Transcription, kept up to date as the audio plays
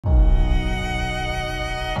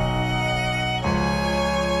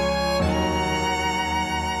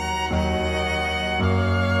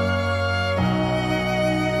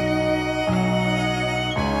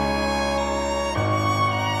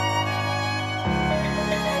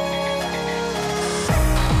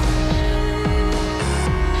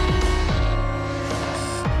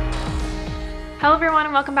Hello everyone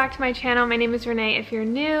and welcome back to my channel. My name is Renee if you're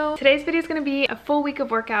new. Today's video is going to be a full week of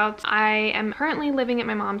workouts. I am currently living at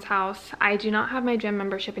my mom's house. I do not have my gym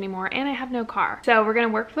membership anymore and I have no car. So we're going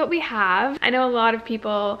to work with what we have. I know a lot of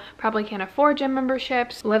people probably can't afford gym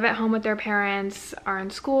memberships, live at home with their parents, are in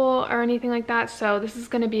school or anything like that. So this is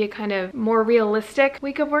going to be a kind of more realistic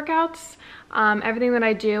week of workouts. Everything that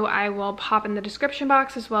I do, I will pop in the description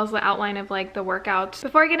box as well as the outline of like the workouts.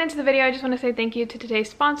 Before I get into the video, I just want to say thank you to today's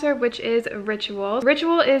sponsor, which is Ritual.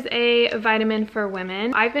 Ritual is a vitamin for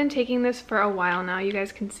women. I've been taking this for a while now. You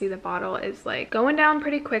guys can see the bottle is like going down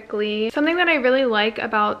pretty quickly. Something that I really like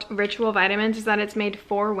about Ritual vitamins is that it's made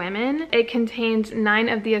for women. It contains 9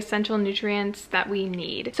 of the essential nutrients that we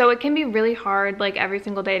need. So it can be really hard like every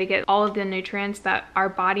single day to get all of the nutrients that our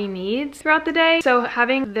body needs throughout the day. So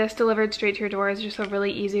having this delivered straight to your door is just a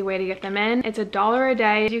really easy way to get them in. It's $1 a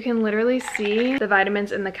day. You can literally see the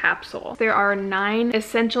vitamins in the capsule. There are 9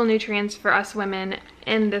 essential nutrients for us women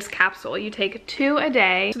in this capsule. You take 2 a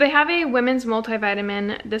day. So they have a women's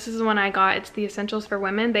multivitamin. This is the one I got. It's the essentials for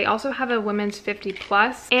women. They also have a women's 50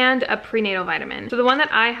 plus and a prenatal vitamin. So the one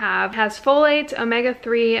that I have has folate,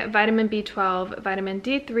 omega-3, vitamin B12, vitamin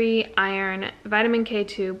D3, iron, vitamin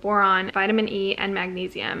K2, boron, vitamin E, and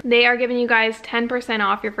magnesium. They are giving you guys 10%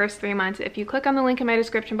 off your first 3 months if you click on the link in my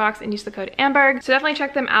description box and use the code AMBERG. So definitely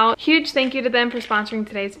check them out. Huge thank you to them for sponsoring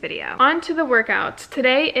today's video. On to the workouts.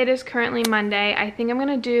 Today it is currently Monday. I think I'm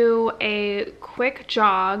gonna do a quick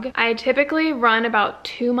jog. I typically run about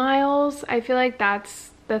 2 miles. I feel like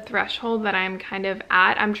that's the threshold that I'm kind of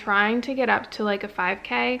at. I'm trying to get up to like a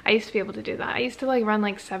 5K. I used to be able to do that. I used to like run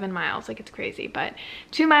like 7 miles, like it's crazy, but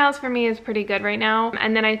 2 miles for me is pretty good right now.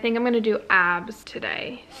 And then I think I'm gonna do abs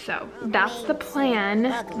today. So that's the plan,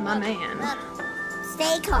 my man.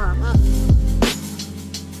 Stay calm.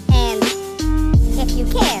 And if you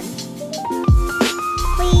can,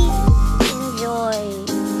 please enjoy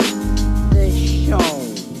the show.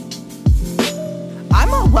 I'm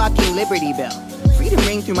a walking Liberty Bell. Freedom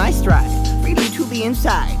ring through my stride. Freedom to be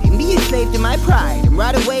inside and be a slave to my pride and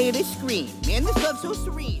ride away to scream. Man, this love so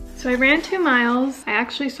serene. So I ran 2 miles. I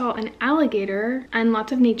actually saw an alligator and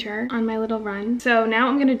lots of nature on my little run. So now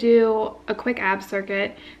I'm gonna do a quick ab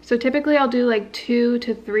circuit. So typically I'll do like 2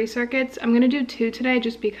 to 3 circuits. I'm gonna do 2 today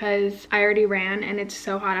just because I already ran and it's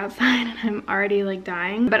so hot outside and I'm already like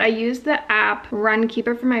dying. But I use the app Run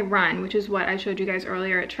Keeper for my run, which is what I showed you guys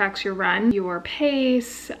earlier. It tracks your run, your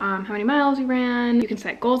pace, how many miles you ran. You can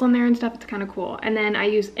set goals on there and stuff. It's kind of cool. And then I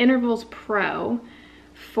use Intervals Pro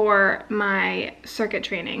for my circuit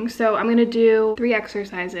training. So I'm gonna do 3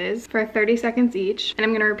 exercises for 30 seconds each, and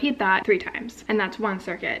I'm gonna repeat that 3 times, and that's 1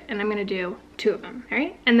 circuit, and I'm gonna do 2 of them, all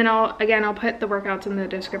right? And then I'll put the workouts in the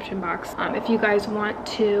description box if you guys want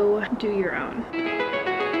to do your own.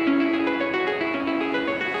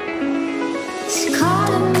 She's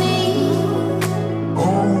calling me.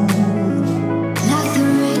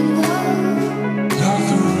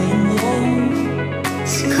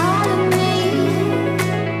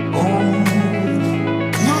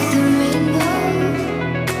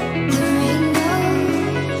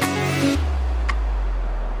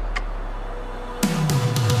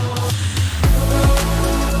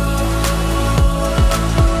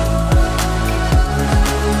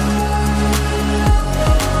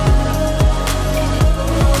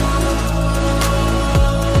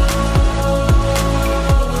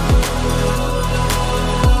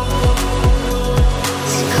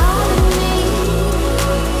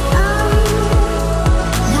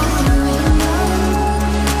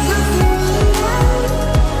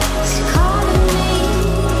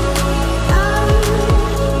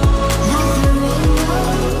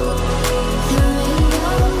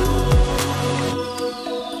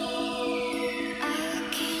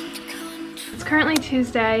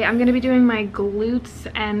 Tuesday. I'm gonna be doing my glutes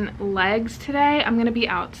and legs today. I'm gonna be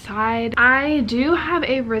outside. I do have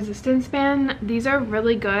a resistance band. These are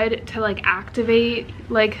really good to like activate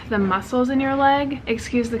like the muscles in your leg.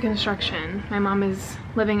 Excuse the construction. My mom is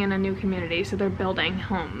living in a new community, so they're building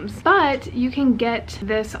homes. But you can get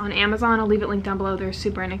this on Amazon. I'll leave it linked down below. They're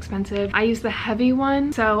super inexpensive. I use the heavy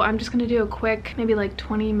one, so I'm just gonna do a quick, maybe like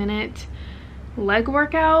 20-minute leg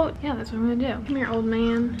workout. Yeah, that's what I'm gonna do. Come here, old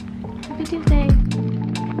man. Happy Tuesday.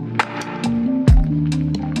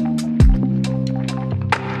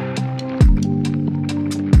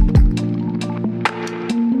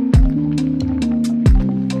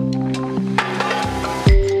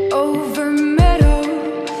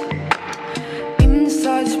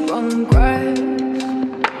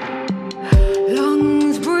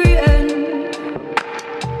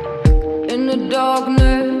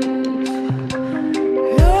 Darkness,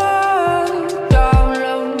 love, down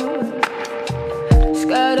low.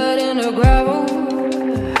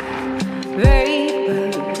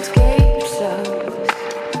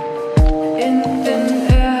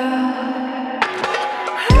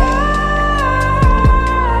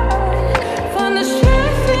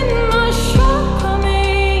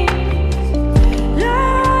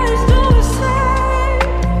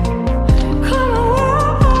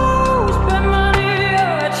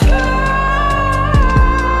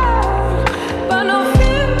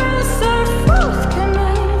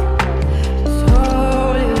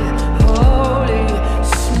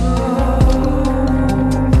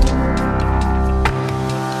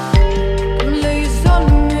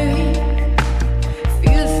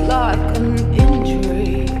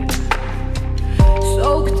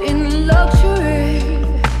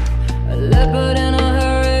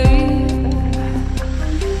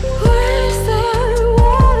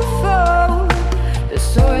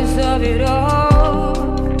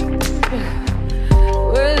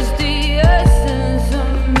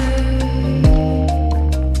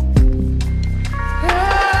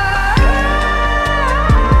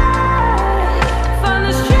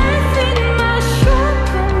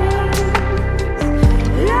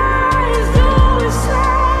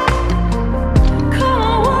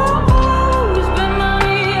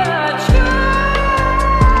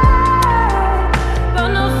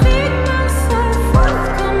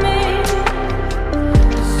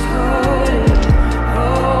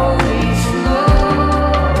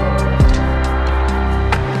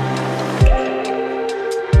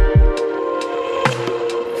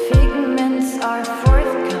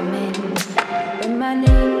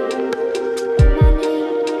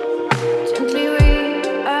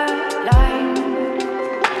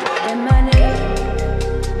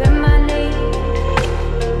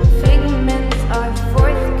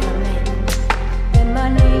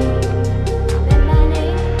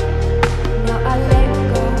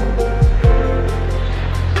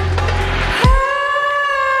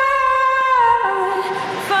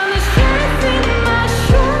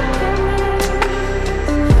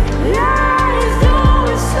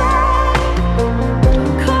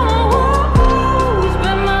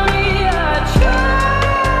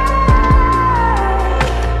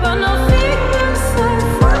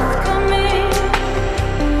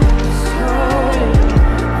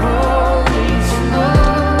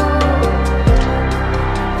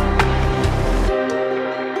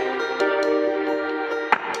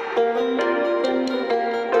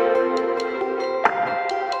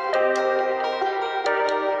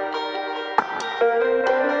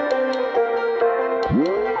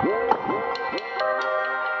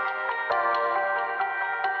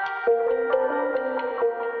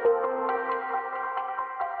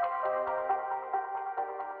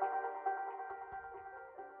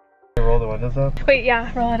 roll the windows up? Wait,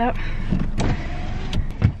 yeah, roll it up.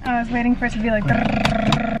 I was waiting for it to be like...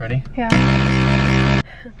 Ready? Yeah.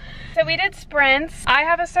 So we did sprints. I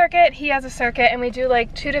have a circuit, he has a circuit, and we do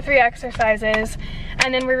like 2 to 3 exercises,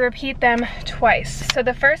 and then we repeat them twice. So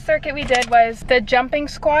the first circuit we did was the jumping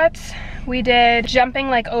squats. We did jumping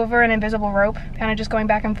like over an invisible rope, kind of just going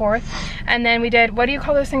back and forth. And then we did, what do you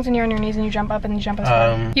call those things when you're on your knees and you jump up and you jump as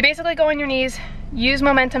far? You basically go on your knees, use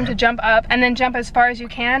momentum to jump up, and then jump as far as you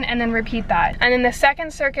can, and then repeat that. And then the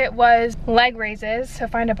second circuit was leg raises. So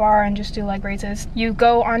find a bar and just do leg raises. You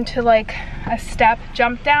go onto like a step,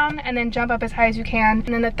 jump down, and then jump up as high as you can.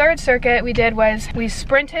 And then the third circuit we did was we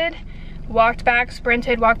sprinted, walked back,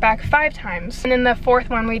 sprinted, walked back 5 times. And then the fourth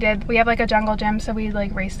one we have like a jungle gym, so we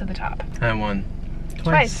like raced to the top. I won.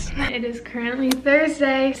 Twice. It is currently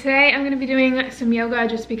Thursday. Today I'm gonna be doing some yoga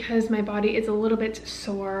just because my body is a little bit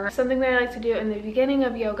sore. Something that I like to do in the beginning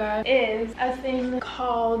of yoga is a thing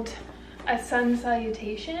called a sun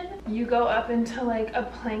salutation. You go up into like a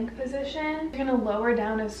plank position. You're gonna lower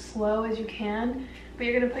down as slow as you can, but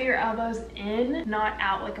you're gonna put your elbows in, not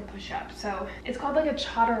out like a push-up. So it's called like a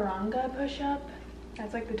chaturanga push-up.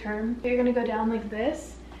 That's like the term. So you're gonna go down like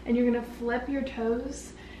this, and you're gonna flip your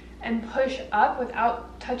toes and push up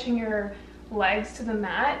without touching your legs to the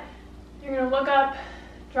mat. You're gonna look up,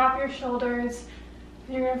 drop your shoulders,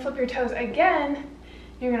 and you're gonna flip your toes again.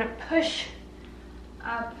 You're gonna push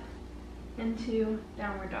up into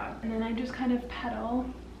downward dog. And then I just kind of pedal.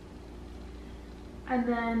 And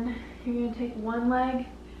then you're gonna take one leg.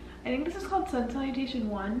 I think this is called sun salutation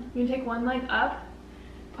 1. You're gonna take one leg up,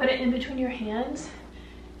 put it in between your hands,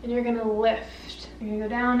 and you're gonna lift. You're gonna go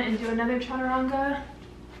down and do another chaturanga.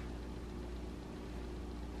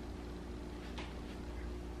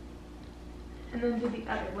 And then do the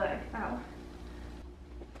other leg. Ow.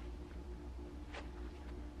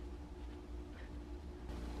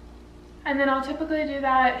 And then I'll typically do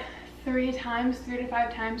that 3 times, 3 to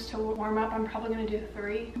 5 times to warm up. I'm probably gonna do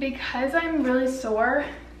 3. Because I'm really sore,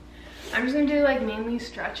 I'm just gonna do like mainly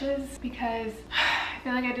stretches because I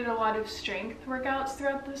feel like I did a lot of strength workouts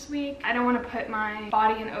throughout this week. I don't wanna put my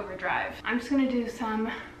body in overdrive. I'm just gonna do some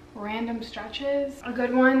random stretches. A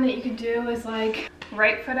good one that you could do is like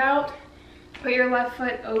right foot out. Put your left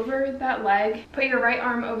foot over that leg, put your right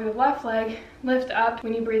arm over the left leg, lift up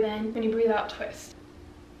when you breathe in, when you breathe out, twist.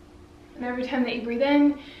 And every time that you breathe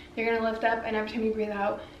in, you're gonna lift up, and every time you breathe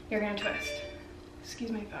out, you're gonna twist.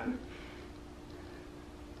 Excuse my phone.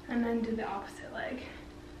 And then do the opposite leg.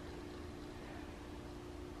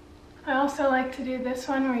 I also like to do this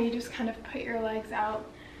one where you just kind of put your legs out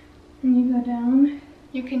and you go down.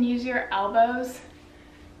 You can use your elbows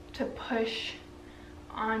to push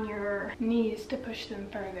on your knees to push them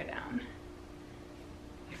further down.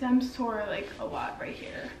 Because I'm sore like a lot right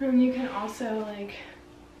here. And you can also like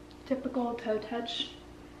typical toe touch.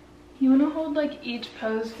 You want to hold like each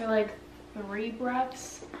pose for like 3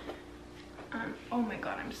 breaths. Oh my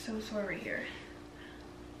god, I'm so sore right here.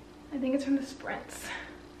 I think it's from the sprints.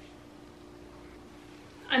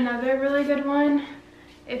 Another really good one,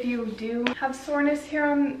 if you do have soreness here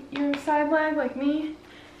on your side leg like me,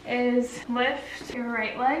 is lift your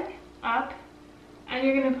right leg up, and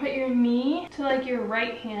you're gonna put your knee to like your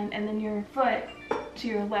right hand and then your foot to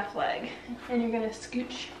your left leg, and you're gonna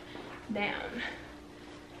scooch down.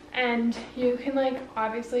 And you can like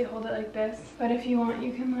obviously hold it like this, but if you want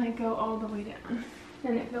you can like go all the way down,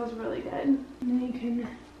 and it feels really good. And then you can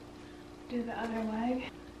do the other leg.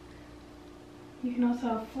 You can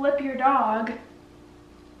also flip your dog.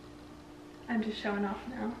 I'm just showing off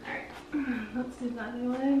now. Alright, let's do the other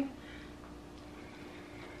leg.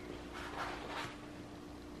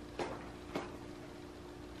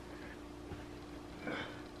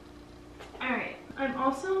 Alright, I'm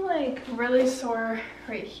also like really sore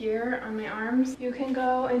right here on my arms. You can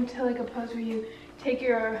go into like a pose where you take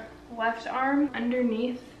your left arm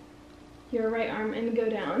underneath your right arm and go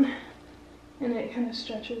down. And it kind of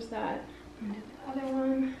stretches that. I'm gonna do the other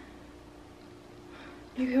one.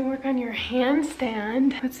 You can work on your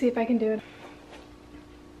handstand. Let's see if I can do it.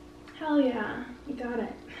 Hell yeah, you got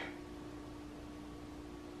it.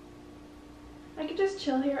 I could just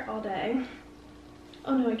chill here all day.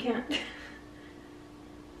 Oh no, I can't.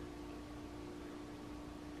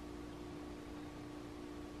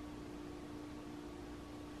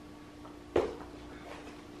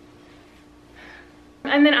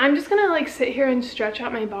 And then I'm just gonna like sit here and stretch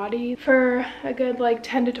out my body for a good like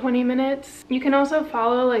 10 to 20 minutes. You can also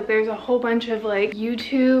follow, like there's a whole bunch of like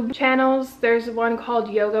YouTube channels. There's one called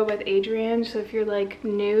Yoga with Adriene. So if you're like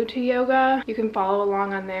new to yoga, you can follow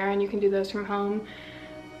along on there and you can do those from home.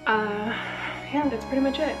 Yeah, that's pretty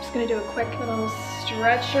much it. Just gonna do a quick little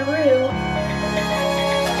stretcheroo.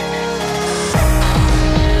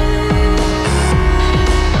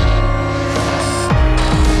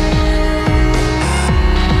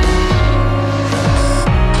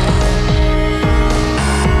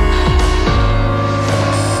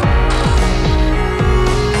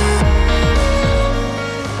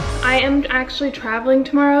 Actually traveling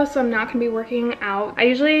tomorrow, so I'm not gonna be working out. I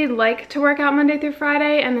usually like to work out Monday through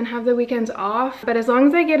Friday and then have the weekends off, but as long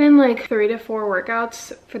as I get in like 3 to 4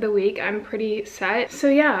 workouts for the week, I'm pretty set. So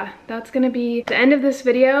yeah, that's gonna be the end of this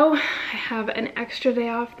video. I have an extra day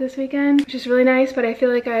off this weekend, which is really nice, but I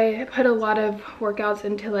feel like I put a lot of workouts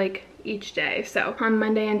into like each day. So on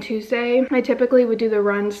Monday and Tuesday, I typically would do the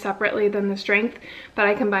runs separately than the strength, but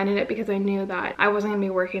I combined it because I knew that I wasn't gonna be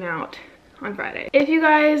working out on Friday. If you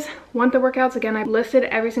guys want the workouts, again, I've listed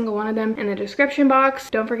every single one of them in the description box.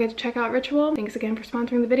 Don't forget to check out Ritual. Thanks again for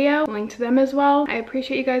sponsoring the video. Link to them as well. I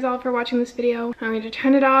appreciate you guys all for watching this video. I'm going to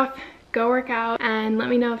turn it off, go work out, and let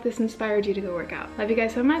me know if this inspired you to go work out. Love you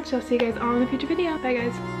guys so much. I'll see you guys all in a future video. Bye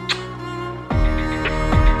guys.